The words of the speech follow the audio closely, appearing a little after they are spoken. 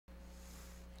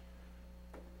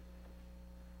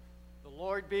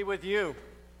Lord be with you.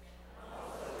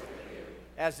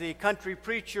 As the country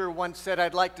preacher once said,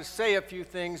 I'd like to say a few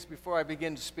things before I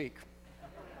begin to speak.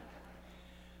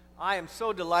 I am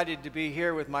so delighted to be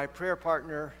here with my prayer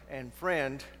partner and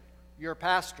friend, your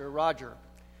pastor, Roger.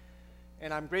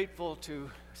 And I'm grateful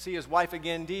to see his wife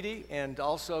again, Dee Dee, and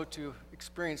also to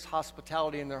experience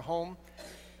hospitality in their home,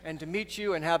 and to meet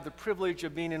you and have the privilege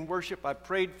of being in worship. I've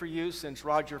prayed for you since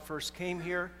Roger first came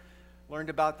here, learned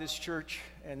about this church,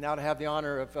 and now to have the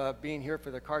honor of being here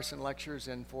for the Carson lectures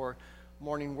and for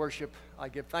morning worship. I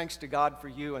give thanks to God for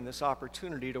you and this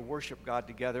opportunity to worship God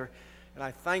together, and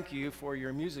I thank you for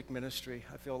your music ministry.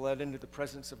 I feel led into the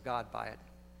presence of God by it.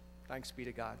 Thanks be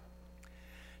to God.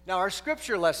 Now, our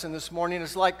scripture lesson this morning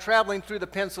is like traveling through the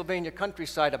Pennsylvania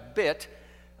countryside a bit.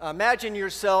 Imagine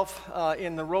yourself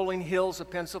in the rolling hills of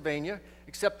Pennsylvania,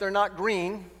 except they're not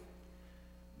green.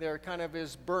 There kind of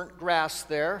is burnt grass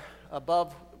there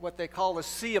above what they call the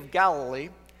Sea of Galilee.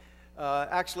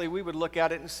 Actually, we would look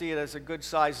at it and see it as a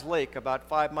good-sized lake, about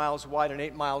 5 miles wide and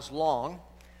 8 miles long.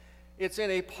 It's in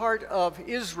a part of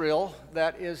Israel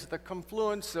that is the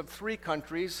confluence of 3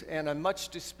 countries and a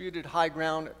much-disputed high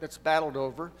ground that's battled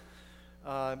over.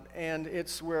 And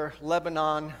it's where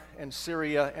Lebanon and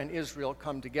Syria and Israel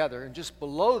come together. And just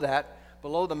below that,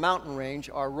 below the mountain range,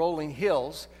 are rolling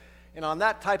hills. And on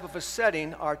that type of a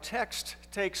setting, our text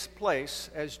takes place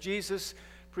as Jesus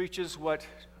preaches what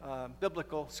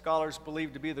biblical scholars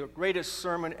believe to be the greatest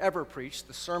sermon ever preached,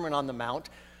 the Sermon on the Mount.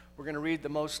 We're going to read the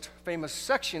most famous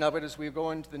section of it as we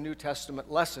go into the New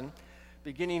Testament lesson,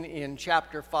 beginning in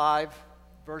chapter 5,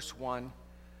 verse 1,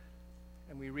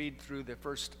 and we read through the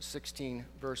first 16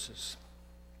 verses.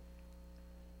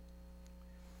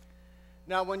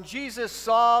 Now, when Jesus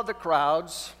saw the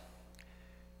crowds,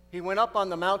 he went up on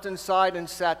the mountainside and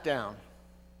sat down.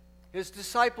 His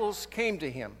disciples came to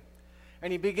him,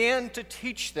 and he began to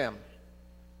teach them,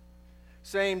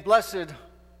 saying, "Blessed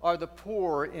are the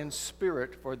poor in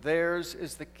spirit, for theirs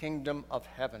is the kingdom of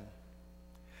heaven.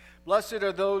 Blessed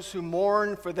are those who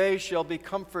mourn, for they shall be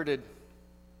comforted.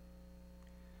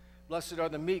 Blessed are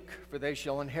the meek, for they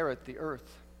shall inherit the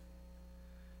earth.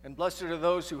 And blessed are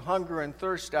those who hunger and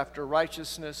thirst after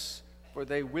righteousness, for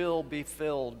they will be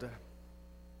filled.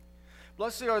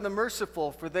 Blessed are the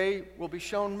merciful, for they will be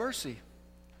shown mercy.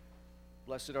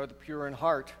 Blessed are the pure in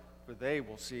heart, for they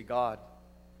will see God.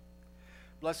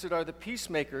 Blessed are the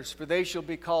peacemakers, for they shall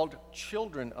be called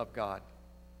children of God.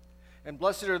 And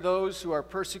blessed are those who are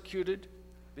persecuted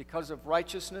because of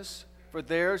righteousness, for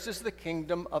theirs is the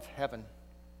kingdom of heaven.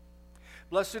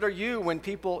 Blessed are you when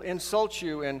people insult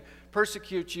you and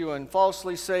persecute you and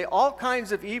falsely say all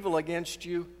kinds of evil against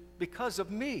you because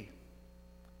of me.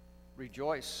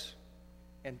 Rejoice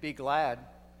and be glad,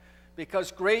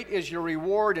 because great is your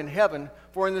reward in heaven,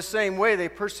 for in the same way they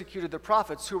persecuted the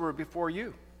prophets who were before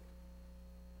you.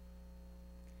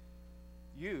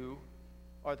 You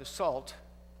are the salt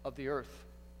of the earth.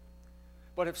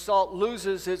 But if salt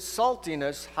loses its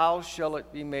saltiness, how shall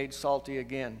it be made salty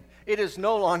again? It is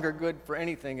no longer good for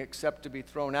anything except to be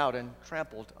thrown out and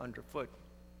trampled underfoot.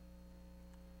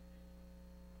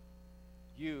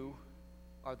 You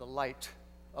are the light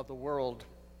of the world.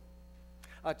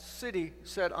 A city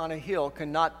set on a hill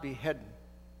cannot be hidden.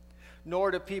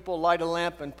 Nor do people light a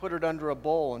lamp and put it under a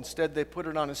bowl. Instead, they put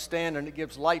it on a stand, and it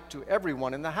gives light to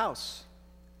everyone in the house.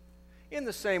 In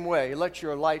the same way, let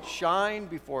your light shine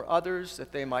before others,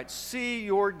 that they might see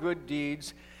your good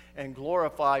deeds and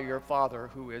glorify your Father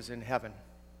who is in heaven."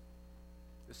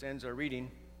 This ends our reading.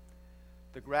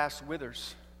 The grass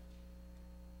withers,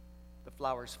 the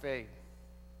flowers fade,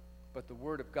 but the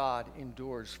word of God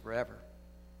endures forever.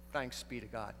 Thanks be to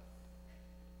God.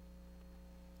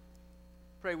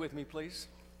 Pray with me, please.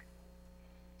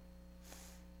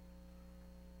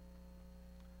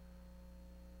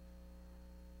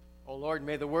 O Lord,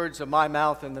 may the words of my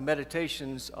mouth and the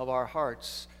meditations of our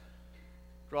hearts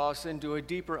draw us into a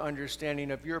deeper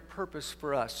understanding of your purpose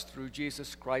for us through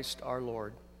Jesus Christ our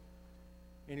Lord,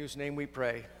 in whose name we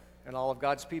pray. And all of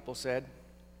God's people said,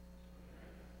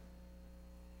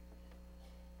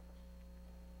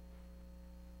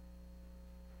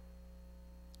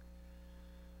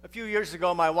 a few years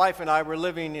ago, my wife and I were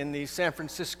living in the San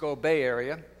Francisco Bay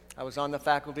Area. I was on the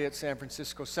faculty at San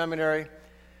Francisco Seminary,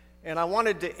 and I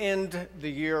wanted to end the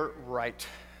year right.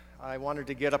 I wanted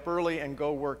to get up early and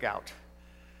go work out.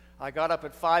 I got up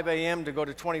at 5 a.m. to go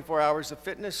to 24 hours of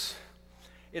fitness.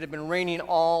 It had been raining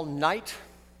all night.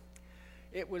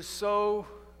 It was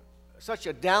such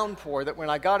a downpour that when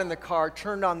I got in the car,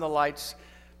 turned on the lights,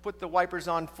 put the wipers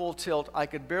on full tilt, I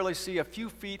could barely see a few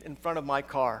feet in front of my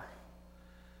car.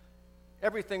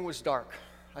 Everything was dark.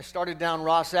 I started down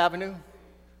Ross Avenue,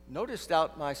 noticed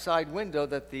out my side window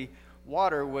that the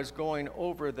water was going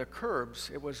over the curbs.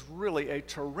 It was really a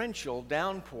torrential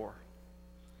downpour.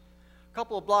 A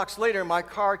couple of blocks later, my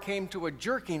car came to a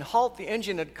jerking halt. The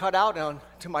engine had cut out, and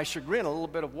to my chagrin, a little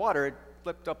bit of water had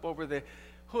flipped up over the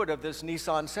hood of this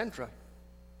Nissan Sentra.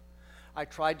 I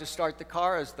tried to start the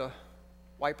car as the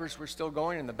wipers were still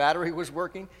going and the battery was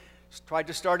working. Tried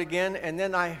to start again, and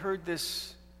then I heard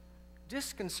this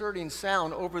disconcerting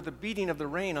sound over the beating of the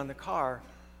rain on the car,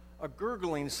 a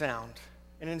gurgling sound.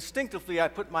 And instinctively, I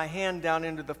put my hand down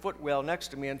into the footwell next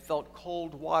to me and felt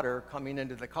cold water coming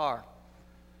into the car.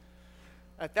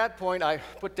 At that point, I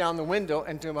put down the window,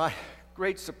 and to my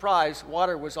great surprise,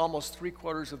 water was almost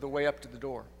 3/4 of the way up to the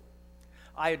door.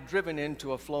 I had driven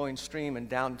into a flowing stream in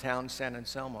downtown San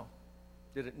Anselmo.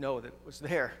 Didn't know that it was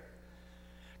there.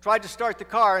 Tried to start the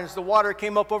car, and as the water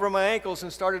came up over my ankles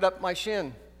and started up my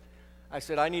shin, I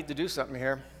said, I need to do something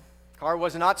here. Car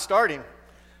was not starting.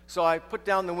 So I put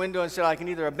down the window and said, I can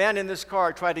either abandon this car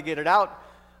or try to get it out.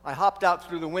 I hopped out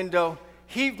through the window,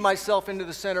 heaved myself into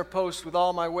the center post with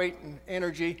all my weight and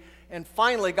energy, and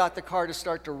finally got the car to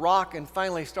start to rock and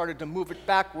finally started to move it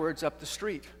backwards up the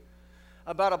street.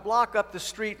 About a block up the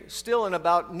street, still in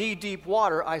about knee-deep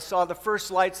water, I saw the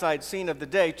first lights I'd seen of the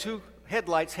day. 2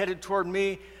 headlights headed toward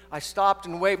me. I stopped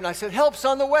and waved, and I said, help's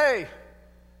on the way.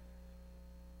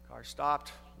 Car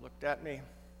stopped, looked at me,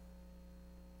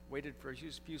 waited for a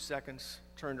few seconds,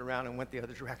 turned around and went the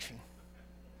other direction.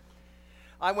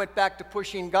 I went back to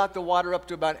pushing, got the water up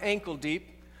to about ankle deep,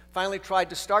 finally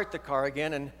tried to start the car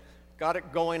again and got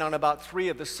it going on about 3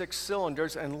 of the 6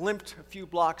 cylinders and limped a few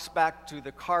blocks back to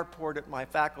the carport at my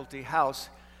faculty house.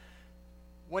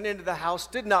 Went into the house,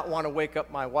 did not want to wake up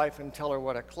my wife and tell her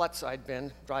what a klutz I'd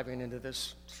been driving into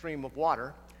this stream of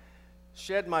water.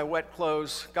 Shed my wet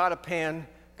clothes, got a pan,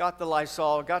 got the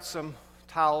Lysol, got some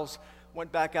towels,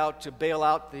 went back out to bail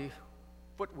out the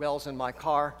footwells in my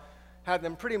car, had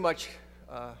them pretty much,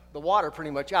 the water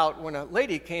pretty much out, when a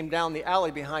lady came down the alley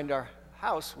behind our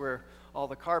house where all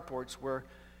the carports were,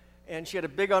 and she had a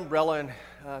big umbrella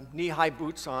and knee-high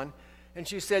boots on, and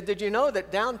she said, did you know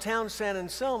that downtown San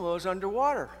Anselmo is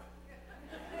underwater?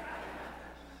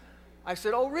 I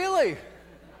said, oh, really?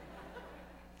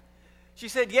 She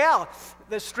said, yeah,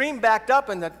 the stream backed up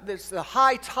and it's the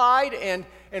high tide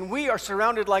and we are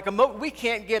surrounded like a moat. We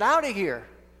can't get out of here.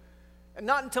 And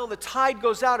not until the tide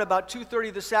goes out about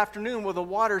 2:30 this afternoon will the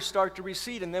water start to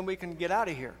recede and then we can get out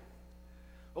of here.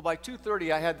 Well, by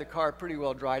 2:30 I had the car pretty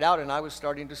well dried out and I was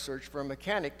starting to search for a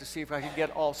mechanic to see if I could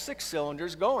get all 6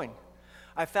 cylinders going.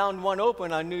 I found one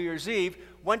open on New Year's Eve,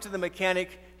 went to the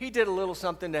mechanic. He did a little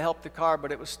something to help the car,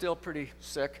 but it was still pretty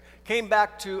sick. Came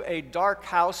back to a dark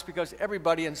house because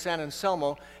everybody in San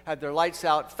Anselmo had their lights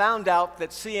out. Found out that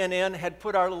CNN had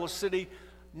put our little city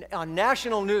on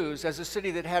national news as a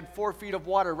city that had 4 feet of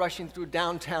water rushing through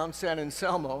downtown San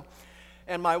Anselmo.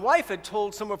 And my wife had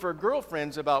told some of her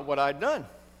girlfriends about what I'd done.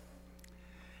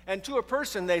 And to a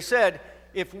person they said,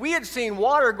 if we had seen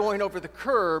water going over the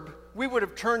curb, we would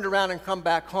have turned around and come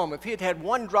back home. If he had had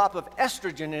 1 drop of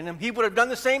estrogen in him, he would have done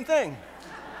the same thing.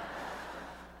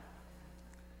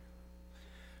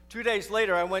 2 days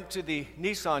later, I went to the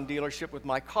Nissan dealership with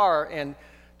my car and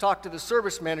talked to the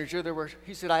service manager.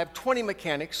 He said, I have 20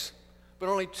 mechanics, but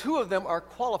only 2 of them are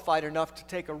qualified enough to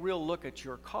take a real look at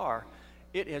your car.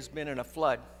 It has been in a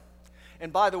flood.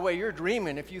 And by the way, you're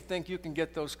dreaming if you think you can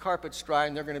get those carpets dry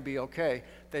and they're going to be okay.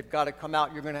 They've got to come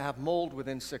out. You're going to have mold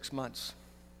within 6 months.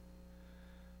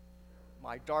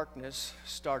 My darkness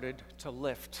started to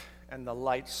lift and the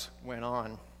lights went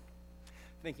on.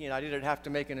 Thinking I didn't have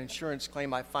to make an insurance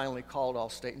claim, I finally called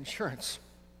Allstate Insurance.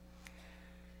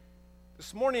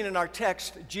 This morning in our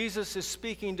text, Jesus is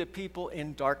speaking to people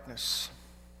in darkness.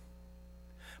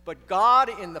 But God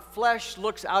in the flesh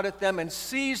looks out at them and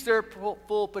sees their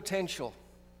full potential.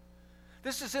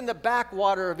 This is in the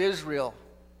backwater of Israel.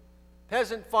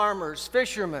 Peasant farmers,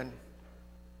 fishermen,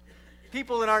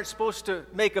 people that aren't supposed to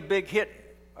make a big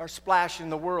hit or splash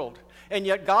in the world. And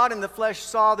yet God in the flesh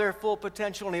saw their full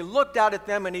potential and he looked out at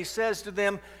them and he says to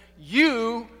them,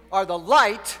 you are the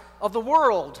light of the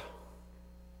world.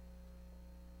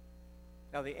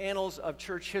 Now, the annals of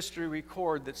church history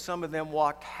record that some of them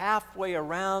walked halfway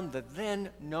around the then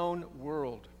known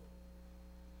world.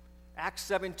 Acts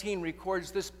 17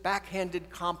 records this backhanded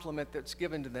compliment that's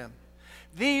given to them.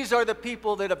 These are the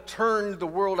people that have turned the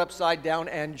world upside down,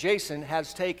 and Jason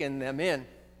has taken them in.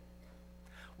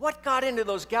 What got into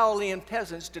those Galilean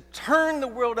peasants to turn the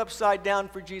world upside down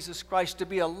for Jesus Christ, to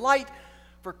be a light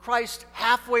for Christ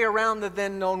halfway around the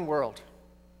then known world?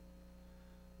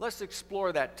 Let's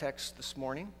explore that text this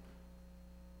morning.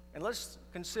 And let's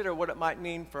consider what it might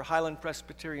mean for Highland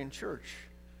Presbyterian Church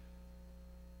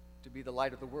to be the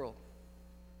light of the world.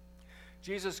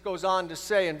 Jesus goes on to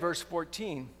say in verse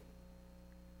 14,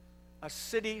 "A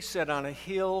city set on a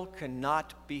hill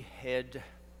cannot be hid."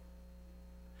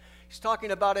 He's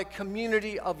talking about a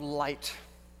community of light.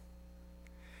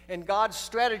 And God's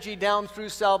strategy down through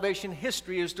salvation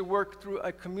history is to work through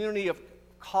a community of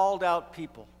called out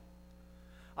people.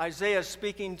 Isaiah,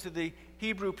 speaking to the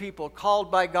Hebrew people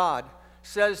called by God,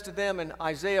 says to them in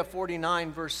Isaiah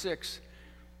 49, verse 6,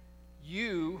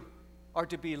 "You are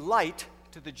to be light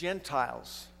to the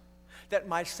Gentiles, that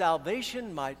my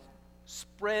salvation might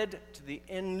spread to the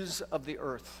ends of the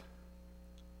earth."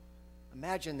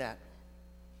 Imagine that.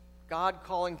 God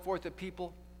calling forth a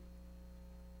people,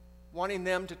 wanting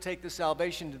them to take the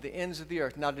salvation to the ends of the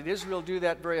earth. Now, did Israel do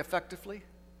that very effectively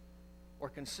or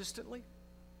consistently?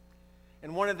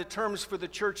 And one of the terms for the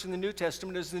church in the New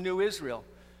Testament is the New Israel,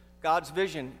 God's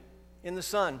vision in the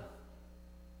Son.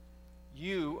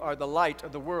 You are the light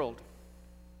of the world.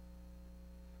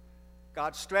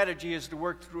 God's strategy is to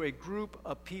work through a group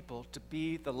of people to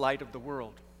be the light of the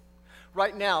world.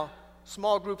 Right now,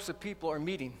 small groups of people are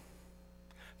meeting.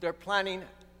 They're planning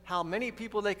how many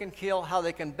people they can kill, how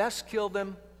they can best kill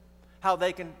them, how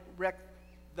they can wreak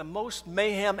the most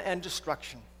mayhem and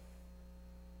destruction.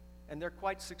 And they're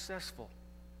quite successful.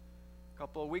 A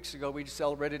couple of weeks ago, we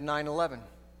celebrated 9/11.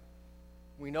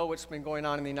 We know what's been going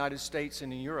on in the United States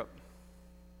and in Europe.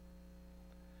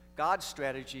 God's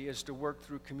strategy is to work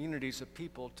through communities of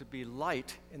people to be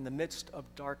light in the midst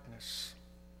of darkness.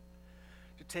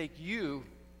 To take you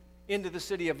into the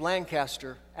city of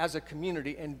Lancaster as a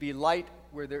community and be light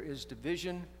where there is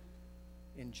division,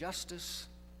 injustice,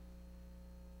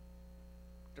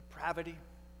 depravity.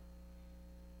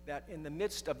 That in the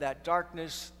midst of that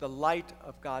darkness, the light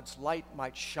of God's light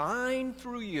might shine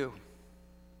through you.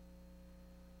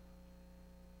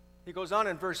 He goes on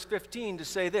in verse 15 to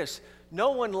say this,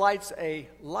 "No one lights a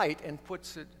light and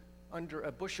puts it under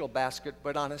a bushel basket,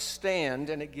 but on a stand,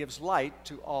 and it gives light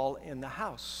to all in the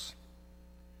house."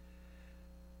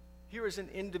 Here is an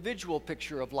individual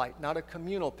picture of light, not a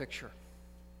communal picture.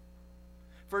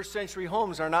 First century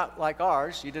homes are not like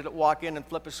ours. You didn't walk in and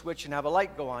flip a switch and have a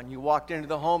light go on. You walked into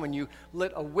the home and you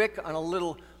lit a wick on a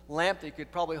little lamp that you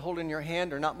could probably hold in your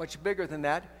hand, or not much bigger than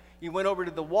that. You went over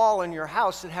to the wall in your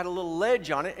house that had a little ledge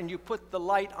on it, and you put the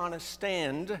light on a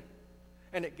stand,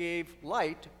 and it gave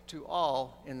light to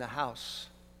all in the house.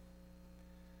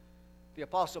 The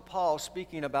Apostle Paul,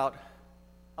 speaking about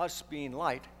us being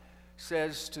light,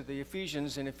 says to the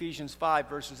Ephesians in Ephesians 5,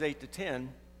 verses 8 to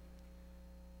 10,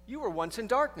 "You were once in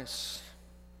darkness,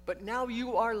 but now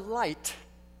you are light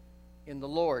in the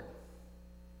Lord.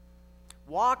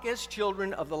 Walk as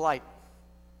children of the light.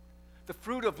 The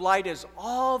fruit of light is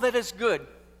all that is good.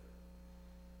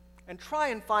 And try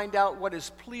and find out what is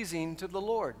pleasing to the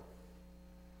Lord."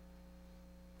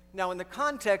 Now, in the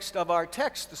context of our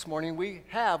text this morning, we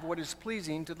have what is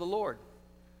pleasing to the Lord.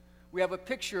 We have a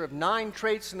picture of 9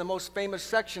 traits in the most famous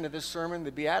section of this sermon,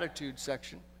 the Beatitudes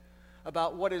section,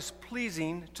 about what is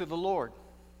pleasing to the Lord.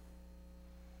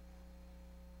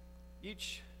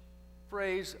 Each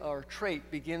phrase or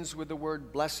trait begins with the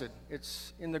word blessed.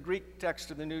 It's in the Greek text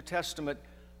of the New Testament,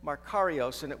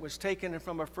 Makarios, and it was taken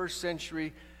from a first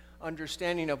century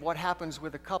understanding of what happens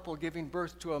with a couple giving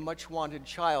birth to a much wanted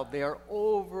child. They are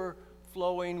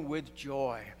overflowing with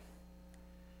joy.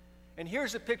 And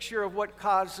here's a picture of what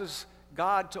causes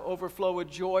God to overflow with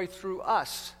joy through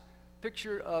us.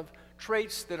 Picture of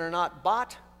traits that are not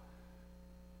bought,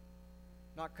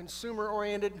 not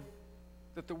consumer-oriented,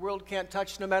 that the world can't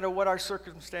touch no matter what our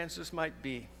circumstances might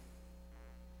be.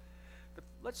 But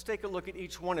let's take a look at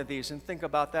each one of these and think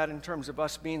about that in terms of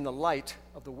us being the light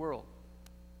of the world.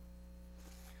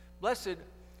 Blessed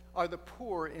are the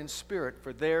poor in spirit,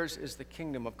 for theirs is the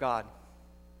kingdom of God.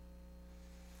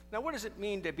 Now, what does it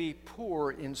mean to be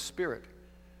poor in spirit?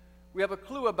 We have a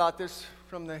clue about this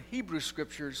from the Hebrew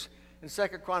scriptures in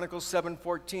 2 Chronicles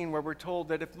 7:14, where we're told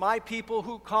that if my people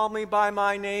who call me by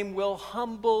my name will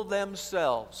humble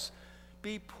themselves,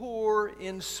 be poor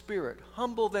in spirit,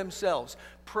 humble themselves,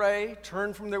 pray,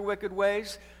 turn from their wicked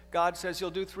ways, God says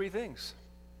he'll do 3 things.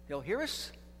 He'll hear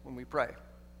us when we pray.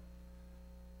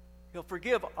 He'll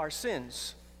forgive our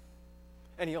sins,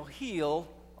 and he'll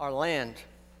heal our land.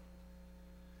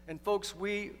 And folks,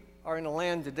 we are in a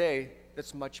land today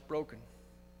that's much broken.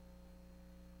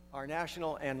 Our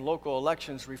national and local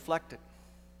elections reflect it.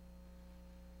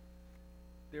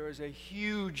 There is a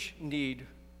huge need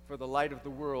for the light of the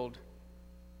world,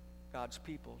 God's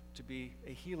people, to be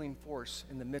a healing force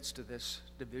in the midst of this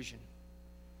division.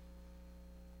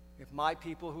 If my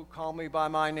people who call me by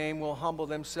my name will humble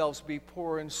themselves, be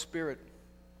poor in spirit,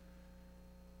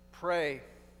 pray,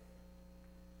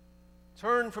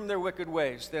 turn from their wicked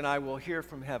ways, then I will hear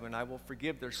from heaven. I will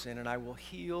forgive their sin, and I will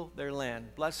heal their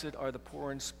land. Blessed are the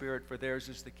poor in spirit, for theirs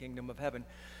is the kingdom of heaven.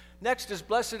 Next is,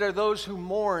 blessed are those who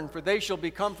mourn, for they shall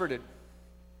be comforted.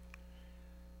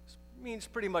 This means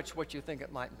pretty much what you think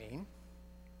it might mean.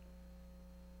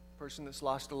 Person that's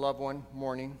lost a loved one,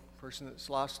 mourning. Person that's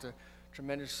lost a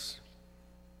tremendous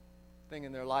thing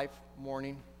in their life,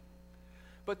 mourning.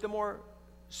 But the more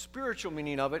spiritual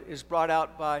meaning of it is brought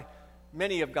out by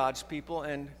many of God's people,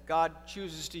 and God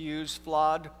chooses to use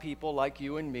flawed people like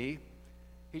you and me.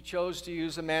 He chose to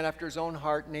use a man after his own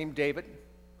heart named David.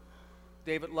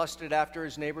 David lusted after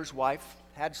his neighbor's wife,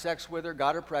 had sex with her,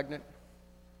 got her pregnant.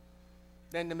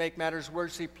 Then, to make matters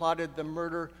worse, he plotted the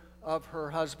murder of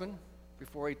her husband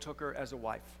before he took her as a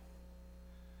wife.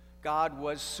 God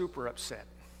was super upset.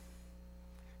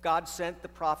 God sent the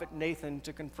prophet Nathan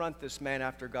to confront this man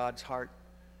after God's heart.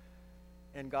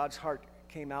 And God's heart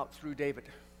came out through David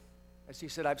as he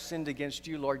said, I've sinned against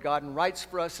you, Lord God, and writes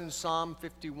for us in Psalm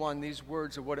 51 these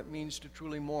words of what it means to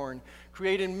truly mourn.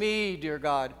 Create in me, dear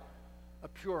God, a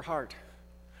pure heart.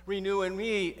 Renew in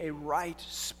me a right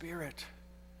spirit.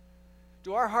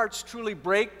 Do our hearts truly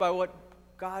break by what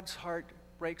God's heart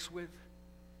breaks with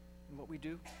and what we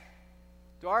do?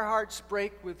 Do our hearts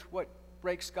break with what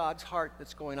breaks God's heart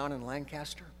that's going on in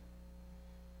Lancaster?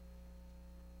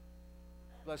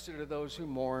 Blessed are those who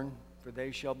mourn, for they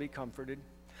shall be comforted.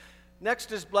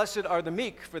 Next is, blessed are the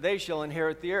meek, for they shall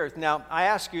inherit the earth. Now, I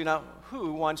ask you now,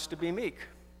 who wants to be meek?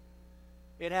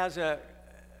 It has a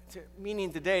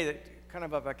meaning today that kind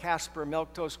of a Casper,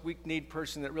 milquetoast, weak-kneed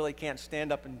person that really can't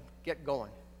stand up and get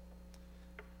going.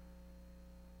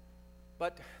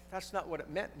 But that's not what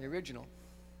it meant in the original.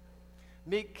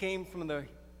 Meek came from the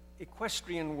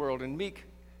equestrian world, and meek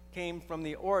came from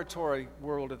the oratory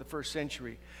world of the first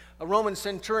century. A Roman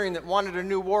centurion that wanted a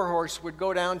new war horse would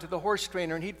go down to the horse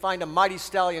trainer, and he'd find a mighty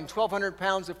stallion, 1,200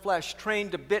 pounds of flesh,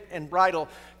 trained to bit and bridle,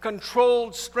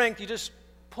 controlled strength. You just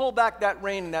pull back that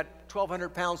rein, and that 1,200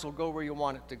 pounds will go where you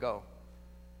want it to go.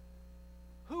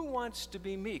 Who wants to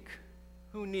be meek?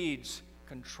 Who needs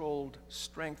controlled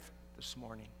strength this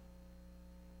morning?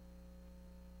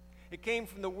 It came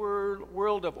from the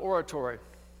world of oratory.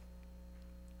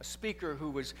 A speaker who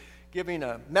was giving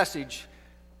a message,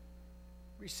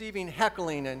 receiving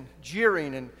heckling and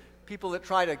jeering and people that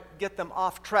try to get them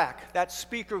off track. That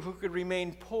speaker who could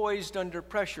remain poised under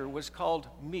pressure was called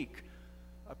meek,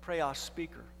 a praeos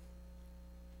speaker.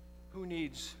 Who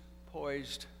needs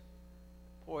poise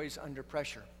under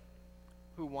pressure?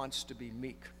 Who wants to be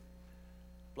meek?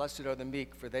 Blessed are the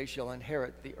meek, for they shall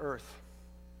inherit the earth.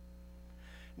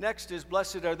 Next is,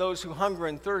 blessed are those who hunger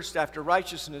and thirst after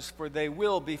righteousness, for they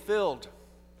will be filled.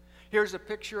 Here's a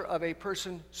picture of a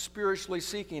person spiritually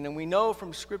seeking, and we know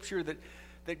from Scripture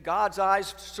that God's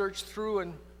eyes search through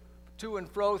and to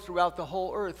and fro throughout the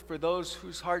whole earth for those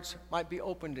whose hearts might be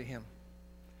open to Him.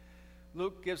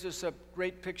 Luke gives us a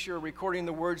great picture recording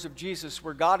the words of Jesus,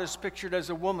 where God is pictured as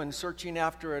a woman searching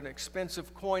after an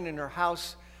expensive coin in her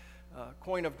house, a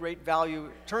coin of great value,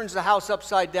 turns the house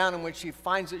upside down, and when she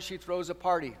finds it, she throws a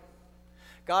party.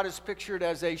 God is pictured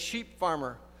as a sheep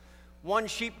farmer. One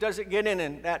sheep doesn't get in,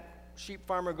 and that sheep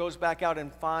farmer goes back out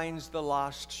and finds the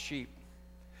lost sheep.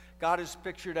 God is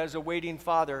pictured as a waiting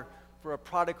father for a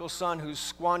prodigal son who's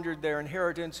squandered their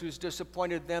inheritance, who's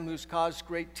disappointed them, who's caused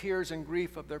great tears and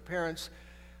grief of their parents.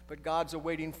 But God's a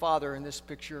waiting father in this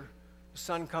picture. The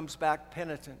son comes back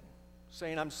penitent,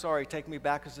 saying, I'm sorry, take me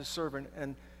back as a servant.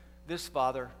 And this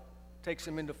father takes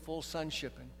him into full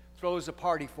sonship and throws a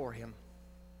party for him.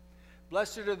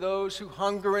 Blessed are those who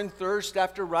hunger and thirst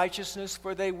after righteousness,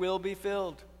 for they will be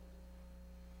filled.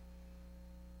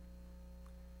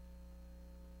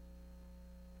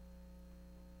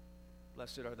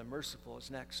 Blessed are the merciful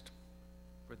is next,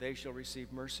 for they shall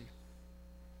receive mercy.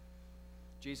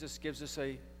 Jesus gives us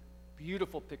a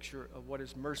beautiful picture of what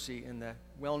is mercy in the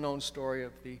well-known story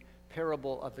of the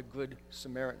parable of the Good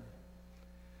Samaritan.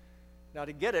 Now,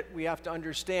 to get it, we have to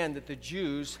understand that the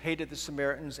Jews hated the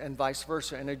Samaritans and vice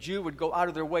versa, and a Jew would go out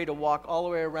of their way to walk all the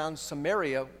way around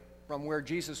Samaria from where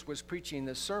Jesus was preaching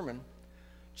this sermon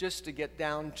just to get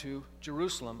down to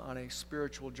Jerusalem on a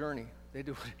spiritual journey.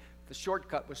 The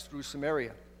shortcut was through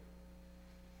Samaria.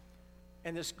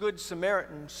 And this Good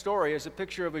Samaritan story is a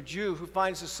picture of a Jew who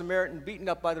finds a Samaritan beaten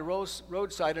up by the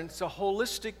roadside, and it's a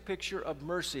holistic picture of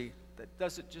mercy that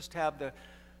doesn't just have the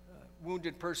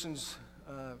wounded person's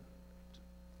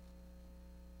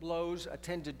blows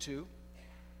attended to,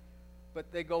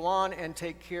 but they go on and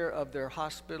take care of their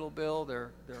hospital bill,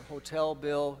 their hotel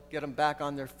bill, get them back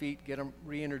on their feet, get them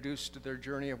reintroduced to their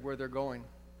journey of where they're going.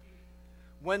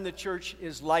 When the church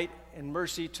is light and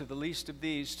mercy to the least of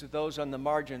these, to those on the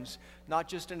margins, not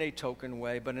just in a token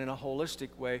way, but in a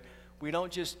holistic way, we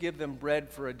don't just give them bread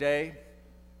for a day,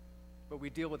 but we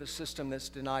deal with a system that's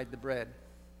denied the bread.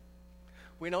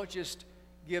 We don't just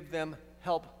give them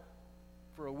help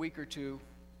for a week or two.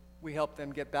 We help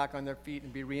them get back on their feet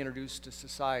and be reintroduced to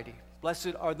society.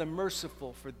 Blessed are the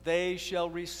merciful, for they shall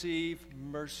receive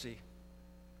mercy.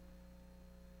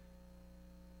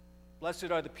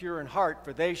 Blessed are the pure in heart,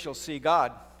 for they shall see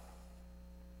God.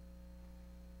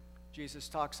 Jesus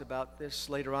talks about this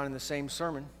later on in the same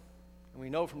sermon. And we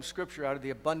know from Scripture, out of the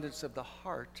abundance of the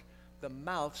heart, the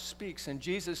mouth speaks. And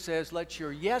Jesus says, let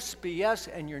your yes be yes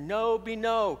and your no be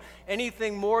no.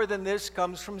 Anything more than this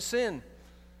comes from sin.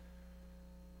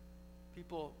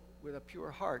 People with a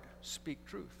pure heart speak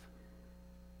truth.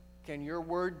 Can your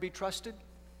word be trusted?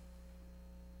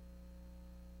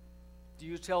 Do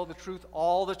you tell the truth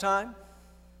all the time?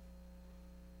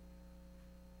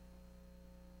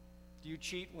 Do you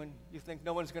cheat when you think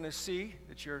no one's going to see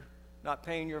that you're not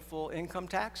paying your full income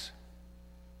tax?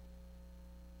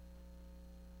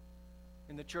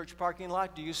 In the church parking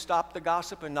lot, do you stop the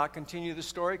gossip and not continue the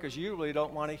story because you really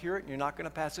don't want to hear it and you're not going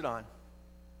to pass it on?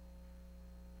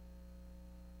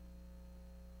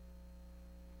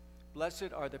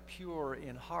 Blessed are the pure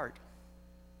in heart,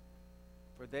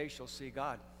 for they shall see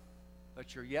God.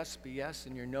 Let your yes be yes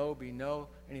and your no be no.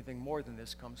 Anything more than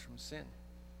this comes from sin.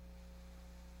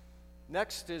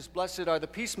 Next is, blessed are the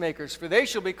peacemakers, for they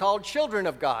shall be called children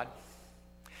of God.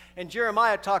 And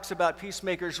Jeremiah talks about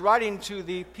peacemakers writing to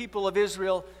the people of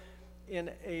Israel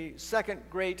in a second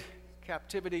great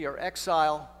captivity or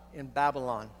exile in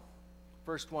Babylon.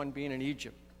 First one being in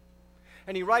Egypt.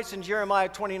 And he writes in Jeremiah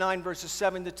 29, verses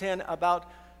 7 to 10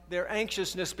 about their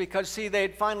anxiousness because, see, they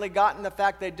had finally gotten the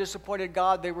fact they disappointed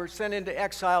God. They were sent into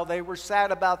exile. They were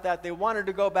sad about that. They wanted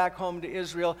to go back home to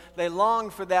Israel. They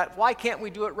longed for that. Why can't we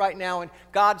do it right now? And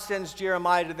God sends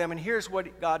Jeremiah to them. And here's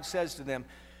what God says to them.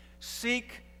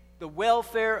 Seek the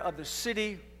welfare of the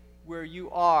city where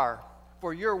you are,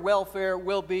 for your welfare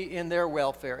will be in their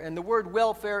welfare. And the word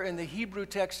welfare in the Hebrew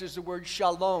text is the word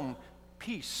shalom,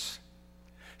 peace.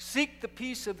 Seek the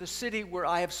peace of the city where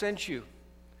I have sent you.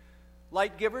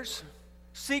 Light givers,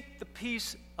 seek the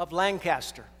peace of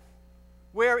Lancaster.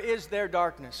 Where is their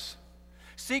darkness?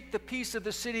 Seek the peace of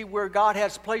the city where God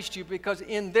has placed you, because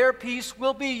in their peace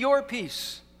will be your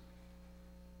peace.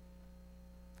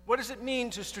 What does it mean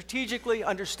to strategically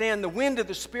understand the wind of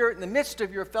the Spirit in the midst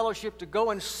of your fellowship, to go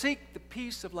and seek the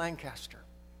peace of Lancaster?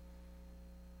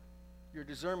 Your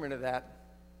discernment of that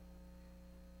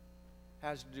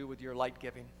has to do with your light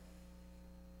giving.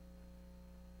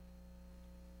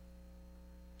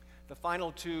 The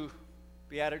final two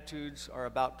Beatitudes are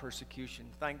about persecution.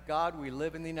 Thank God we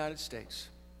live in the United States.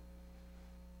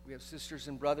 We have sisters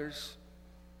and brothers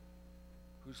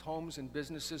whose homes and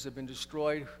businesses have been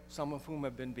destroyed, some of whom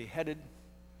have been beheaded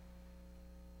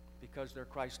because they're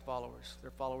Christ followers.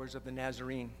 They're followers of the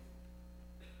Nazarene.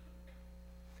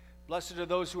 Blessed are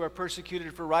those who are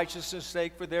persecuted for righteousness'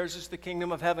 sake, for theirs is the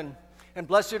kingdom of heaven. And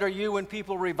blessed are you when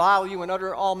people revile you and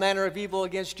utter all manner of evil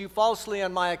against you falsely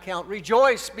on my account.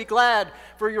 Rejoice, be glad,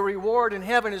 for your reward in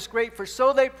heaven is great, for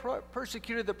so they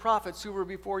persecuted the prophets who were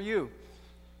before you.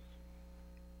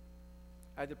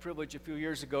 I had the privilege a few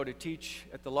years ago to teach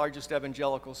at the largest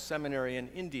evangelical seminary in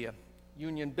India,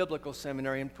 Union Biblical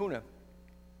Seminary in Pune.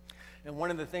 And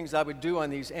one of the things I would do on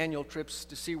these annual trips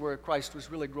to see where Christ was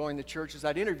really growing the church is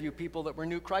I'd interview people that were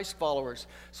new Christ followers.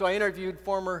 So I interviewed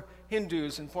former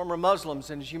Hindus and former Muslims.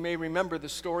 And as you may remember the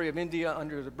story of India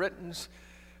under the Britons,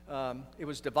 it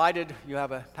was divided. You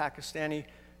have a Pakistani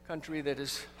country that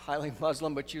is highly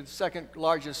Muslim, but the second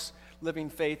largest living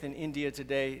faith in India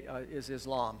today is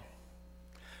Islam.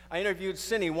 I interviewed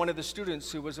Sini, one of the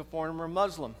students who was a former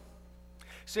Muslim.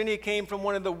 Sini came from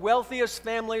one of the wealthiest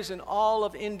families in all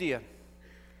of India,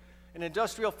 an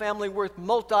industrial family worth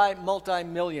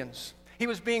multi-millions. He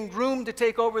was being groomed to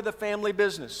take over the family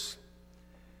business.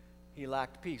 He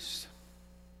lacked peace.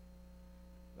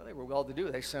 Well, they were well-to-do.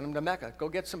 They sent him to Mecca. Go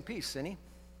get some peace, Sini.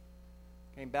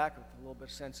 Came back with a little bit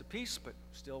of sense of peace, but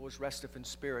still was restive in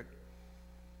spirit.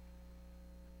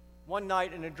 One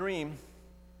night in a dream,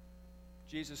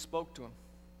 Jesus spoke to him.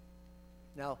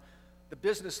 Now, the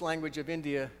business language of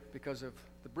India, because of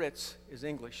the Brits, is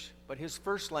English. But his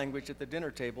first language at the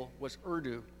dinner table was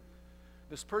Urdu.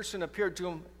 This person appeared to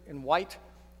him in white,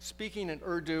 speaking in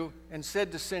Urdu, and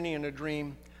said to Sini in a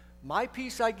dream, "My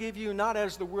peace I give you, not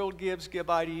as the world gives, give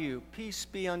I to you. Peace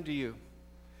be unto you."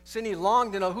 Cindy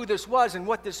longed to know who this was and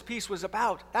what this peace was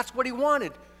about. That's what he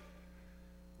wanted.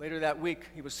 Later that week,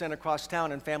 he was sent across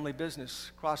town in family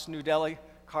business. Across New Delhi,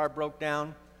 car broke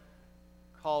down,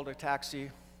 called a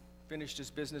taxi, finished his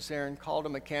business errand, called a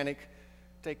mechanic,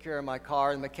 take care of my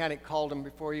car. The mechanic called him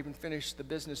before he even finished the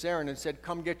business errand and said,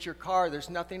 come get your car. There's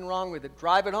nothing wrong with it.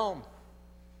 Drive it home.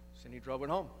 And he drove it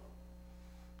home.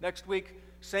 Next week,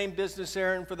 same business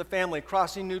errand for the family,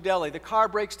 crossing New Delhi. The car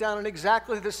breaks down in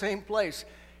exactly the same place.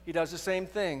 He does the same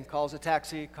thing, calls a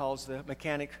taxi, calls the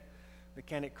mechanic.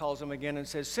 Mechanic calls him again and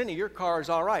says, Cindy, your car is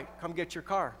all right. Come get your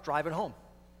car. Drive it home.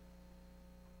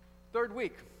 Third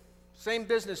week, same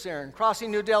business errand, crossing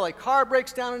New Delhi. Car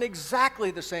breaks down in exactly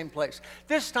the same place.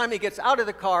 This time he gets out of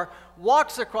the car,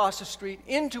 walks across the street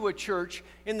into a church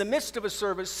in the midst of a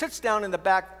service, sits down in the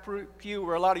back pew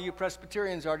where a lot of you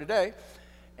Presbyterians are today,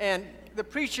 and the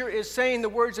preacher is saying the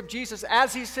words of Jesus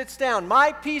as he sits down.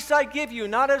 My peace I give you,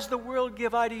 not as the world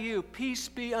give I to you. Peace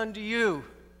be unto you.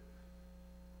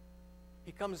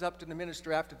 He comes up to the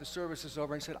minister after the service is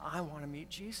over and said, I want to meet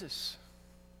Jesus.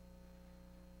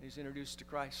 He's introduced to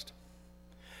Christ.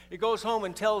 He goes home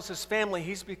and tells his family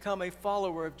he's become a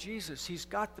follower of Jesus. He's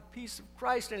got the peace of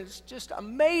Christ, and it's just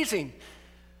amazing.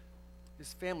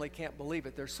 His family can't believe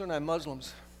it. They're Sunni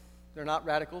Muslims. They're not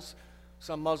radicals.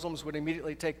 Some Muslims would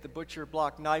immediately take the butcher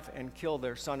block knife and kill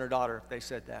their son or daughter if they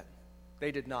said that.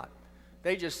 They did not.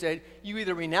 They just said, you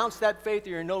either renounce that faith or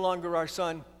you're no longer our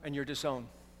son and you're disowned.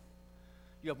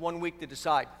 You have 1 week to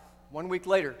decide. 1 week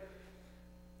later,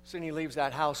 Sidney leaves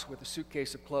that house with a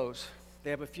suitcase of clothes.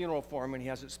 They have a funeral for him, and he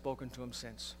hasn't spoken to him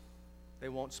since. They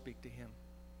won't speak to him.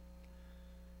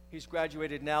 He's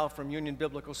graduated now from Union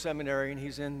Biblical Seminary, and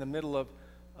he's in the middle of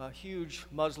a huge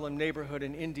Muslim neighborhood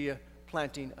in India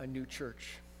planting a new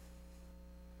church.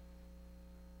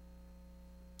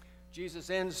 Jesus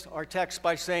ends our text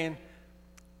by saying,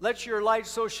 let your light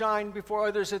so shine before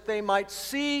others that they might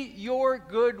see your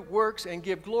good works and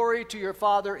give glory to your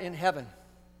Father in heaven.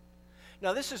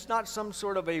 Now, this is not some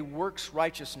sort of a works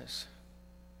righteousness.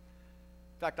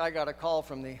 In fact, I got a call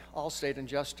from the Allstate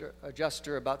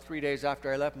adjuster about 3 days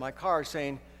after I left my car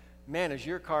saying, man, is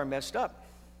your car messed up?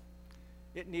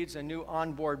 It needs a new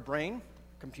onboard brain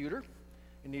computer.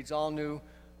 It needs all new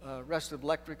rest of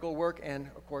electrical work and,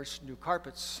 of course, new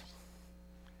carpets.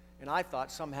 And I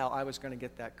thought somehow I was going to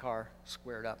get that car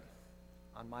squared up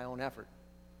on my own effort.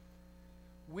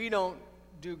 We don't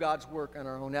do God's work on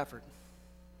our own effort.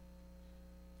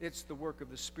 It's the work of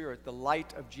the Spirit, the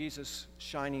light of Jesus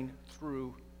shining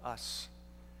through us,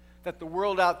 that the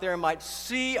world out there might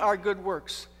see our good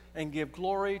works and give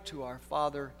glory to our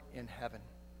Father in heaven.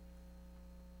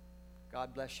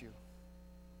 God bless you,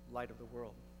 light of the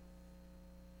world.